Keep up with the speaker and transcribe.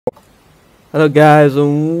Hello guys,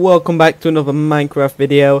 and welcome back to another Minecraft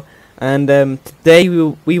video. And today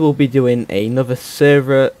we will be doing another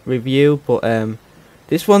server review, but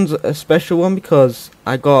this one's a special one because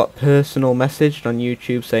I got personal message on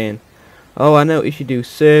YouTube saying, "Oh, I noticed you do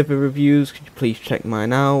server reviews. Could you please check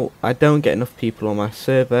mine out? I don't get enough people on my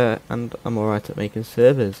server, and I'm alright at making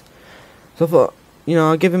servers." So I thought,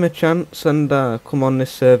 I'll give him a chance and come on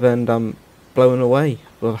this server, and I'm blown away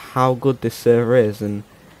with how good this server is. And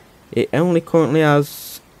it only currently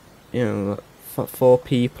has, 4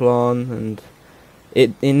 people on, and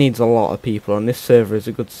it needs a lot of people on. This server is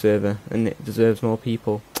a good server, and it deserves more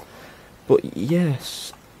people. But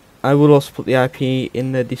yes, I will also put the IP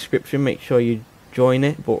in the description. Make sure you join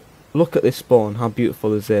it. But look at this spawn. How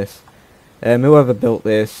beautiful is this? Whoever built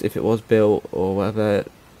this, if it was built or whatever,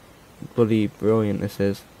 bloody brilliant this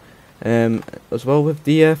is. As well with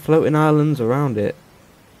the floating islands around it.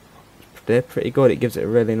 They're pretty good. It gives it a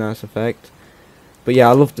really nice effect. But yeah,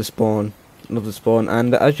 I love the spawn.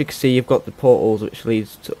 And as you can see, you've got the portals, which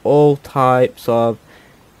leads to all types of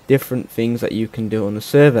different things that you can do on the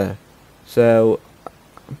server. So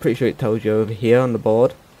I'm pretty sure it tells you over here on the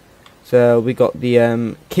board. So we got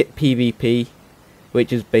the kit PvP,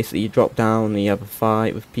 which is basically you drop down and you have a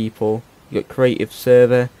fight with people. You got creative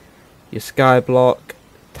server, your skyblock,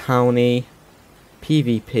 townie,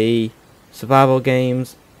 PvP, survival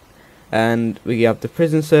games. And we have the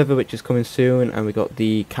prison server, which is coming soon, and we got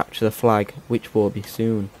the capture the flag, which will be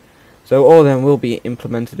soon. So all of them will be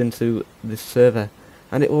implemented into this server,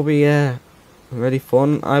 and it will be really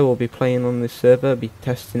fun. I will be playing on this server, be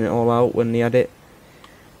testing it all out when they add it.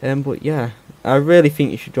 But yeah, I really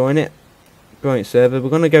think you should join it. Brilliant server. We're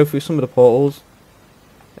gonna go through some of the portals.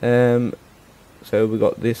 So we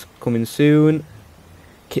got this coming soon.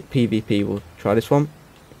 Kit PvP. We'll try this one.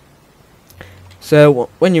 So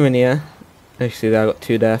when you're in here, as you see there, I got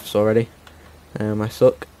 2 deaths already. I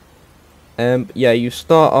suck. Yeah, you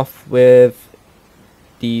start off with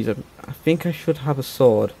these. I think I should have a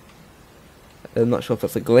sword. I'm not sure if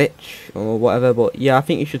that's a glitch or whatever, but yeah, I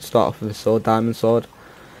think you should start off with a sword, diamond sword.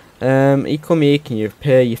 You come here, can you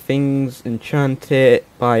repair your things, enchant it,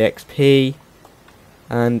 buy XP,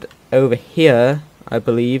 and over here, I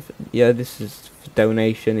believe, yeah, this is for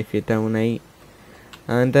donation if you donate,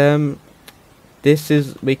 and this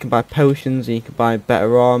is, we can buy potions, and you can buy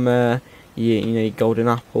better armor, your golden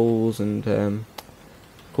apples, and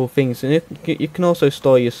cool things. And you can also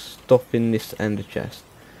store your stuff in this ender chest.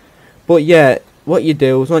 But yeah, what you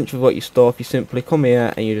do is once you've got your stuff, you simply come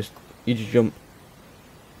here and you just jump.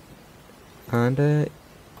 And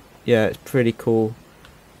yeah, it's pretty cool.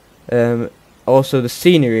 Also the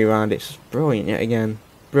scenery around it's brilliant yet again.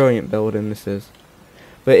 Brilliant building this is.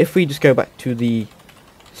 But if we just go back to the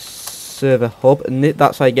server hub, and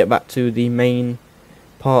that's how you get back to the main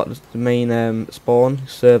part, the main spawn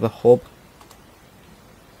server hub.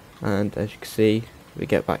 And as you can see, we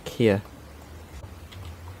get back here.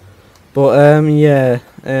 But yeah,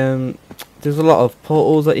 there's a lot of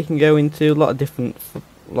portals that you can go into, a lot of different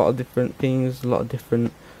things, a lot of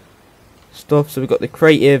different stuff. So we've got the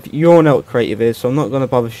creative. You all know what creative is, so I'm not going to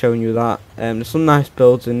bother showing you that. There's some nice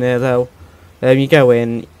builds in there though. You go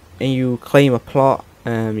in and you claim a plot.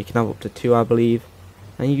 You can have up to 2, I believe,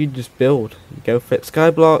 and you just build. You go for it.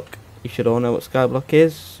 Skyblock, you should all know what skyblock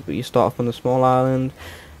is, but you start off on a small island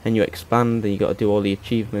and you expand, and you got to do all the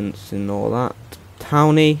achievements and all that.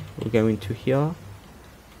 Townie, we'll go into here.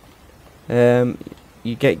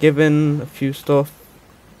 You get given a few stuff,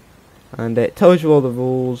 and it tells you all the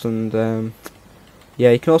rules, and yeah,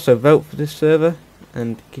 you can also vote for this server,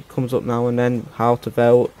 and it comes up now and then how to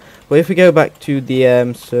vote. But if we go back to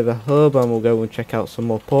the server hub, and we'll go and check out some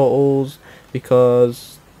more portals,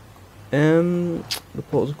 because the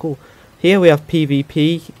portals are cool. Here we have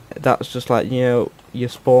PvP. That's just like, you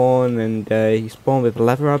spawn, and you spawn with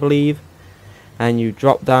leather, I believe, and you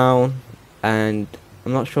drop down, and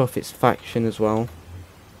I'm not sure if it's faction as well,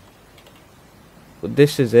 but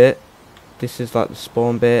this is it. This is like the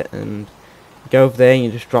spawn bit, and you go over there and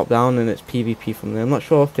you just drop down, and it's PvP from there. I'm not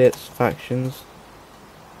sure if it's factions.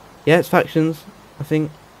 Yeah, it's factions, I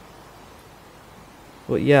think.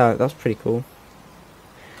 But yeah, that's pretty cool.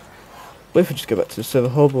 But if we just go back to the server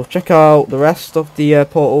hub, we'll check out the rest of the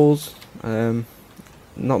portals.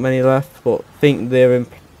 Not many left, but I think they're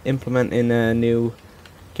implementing a new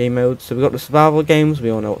game mode. So we've got the survival games.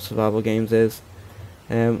 We all know what survival games is.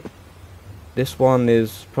 This one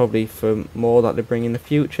is probably for more that they bring in the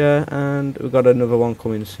future, and we've got another one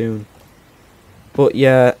coming soon. But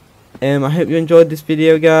yeah, I hope you enjoyed this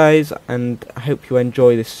video, guys, and I hope you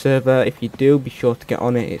enjoy this server. If you do, be sure to get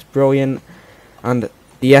on it. It's brilliant, and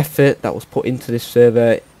the effort that was put into this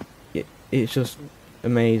server, it's just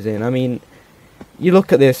amazing. I mean, you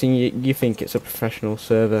look at this and you think it's a professional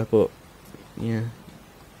server, but yeah,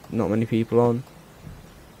 not many people on.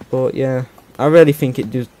 But yeah, I really think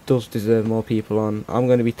it does deserve more people on. I'm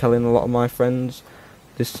going to be telling a lot of my friends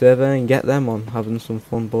this server and get them on, having some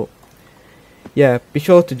fun. But yeah, be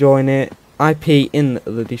sure to join it. IP in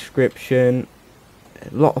the description.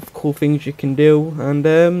 A lot of cool things you can do, and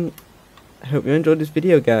I hope you enjoyed this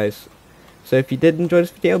video, guys. So if you did enjoy this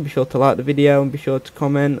video, be sure to like the video and be sure to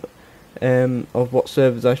comment of what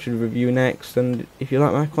servers I should review next, and if you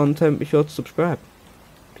like my content, be sure to subscribe.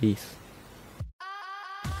 Peace.